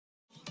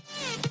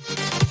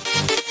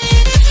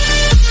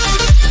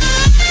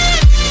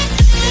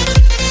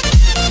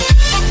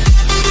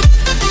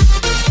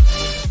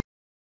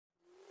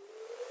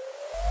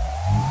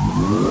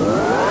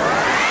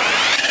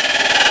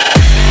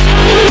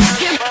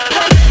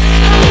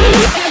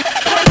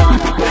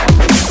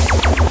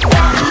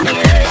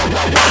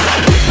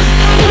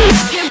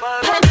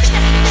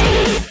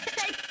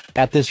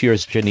At this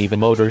year's Geneva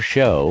Motor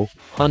Show,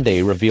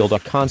 Hyundai revealed a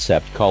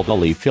concept called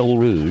the Fil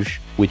Rouge,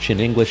 which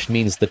in English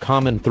means the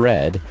common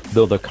thread,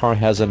 though the car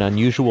has an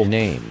unusual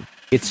name.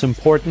 It's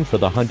important for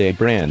the Hyundai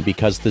brand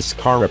because this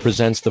car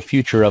represents the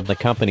future of the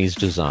company's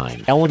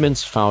design.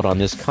 Elements found on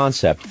this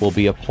concept will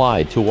be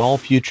applied to all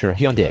future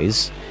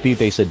Hyundais, be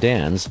they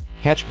sedans,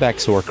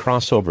 hatchbacks or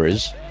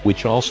crossovers,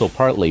 which also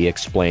partly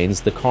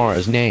explains the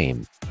car's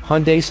name.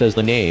 Hyundai says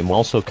the name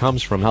also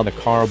comes from how the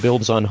car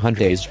builds on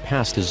Hyundai's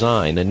past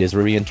design and is a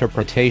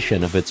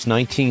reinterpretation of its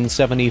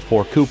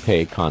 1974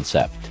 Coupe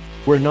Concept.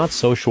 We're not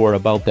so sure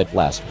about that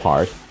last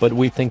part, but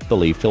we think the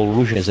Le Fil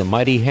Rouge is a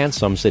mighty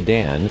handsome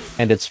sedan,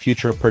 and its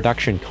future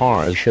production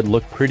cars should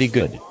look pretty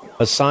good.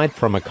 Aside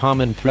from a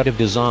common thread of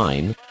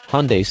design,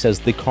 Hyundai says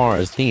the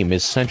car's theme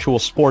is sensual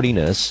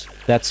sportiness,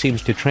 that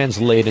seems to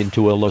translate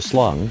into a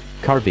low-slung,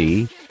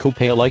 curvy,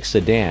 coupe-like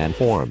sedan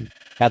form.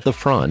 At the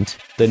front,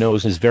 the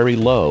nose is very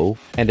low,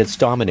 and it's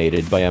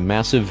dominated by a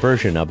massive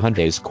version of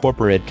Hyundai's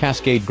corporate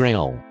Cascade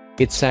grille.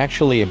 It's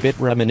actually a bit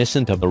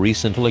reminiscent of the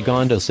recent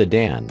Lagonda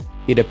sedan.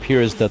 It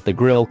appears that the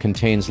grille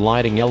contains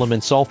lighting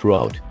elements all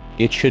throughout.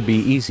 It should be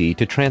easy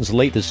to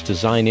translate this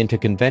design into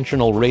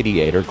conventional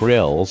radiator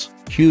grilles,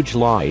 huge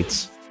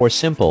lights, or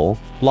simple,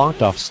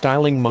 blocked-off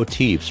styling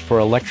motifs for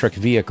electric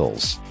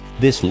vehicles.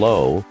 This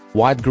low,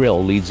 wide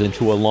grille leads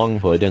into a long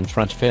hood and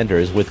front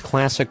fenders with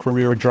classic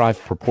rear drive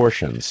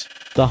proportions.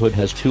 The hood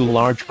has two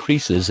large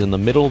creases in the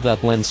middle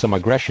that lend some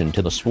aggression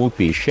to the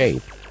swoopy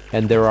shape.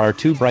 And there are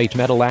two bright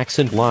metal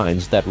accent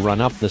lines that run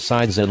up the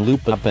sides and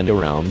loop up and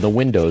around the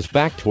windows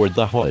back toward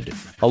the hood.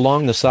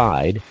 Along the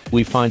side,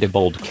 we find a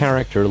bold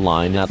character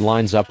line that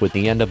lines up with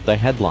the end of the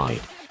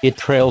headlight. It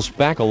trails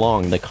back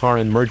along the car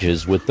and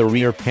merges with the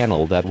rear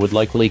panel that would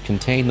likely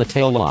contain the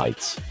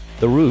taillights.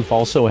 The roof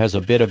also has a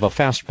bit of a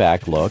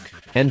fastback look,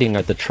 ending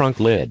at the trunk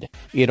lid.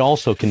 It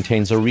also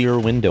contains a rear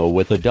window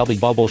with a double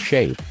bubble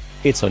shape.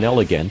 It's an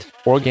elegant,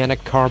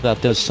 organic car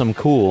that does some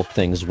cool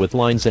things with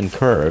lines and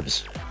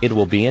curves. It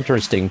will be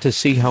interesting to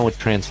see how it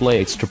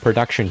translates to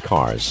production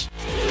cars.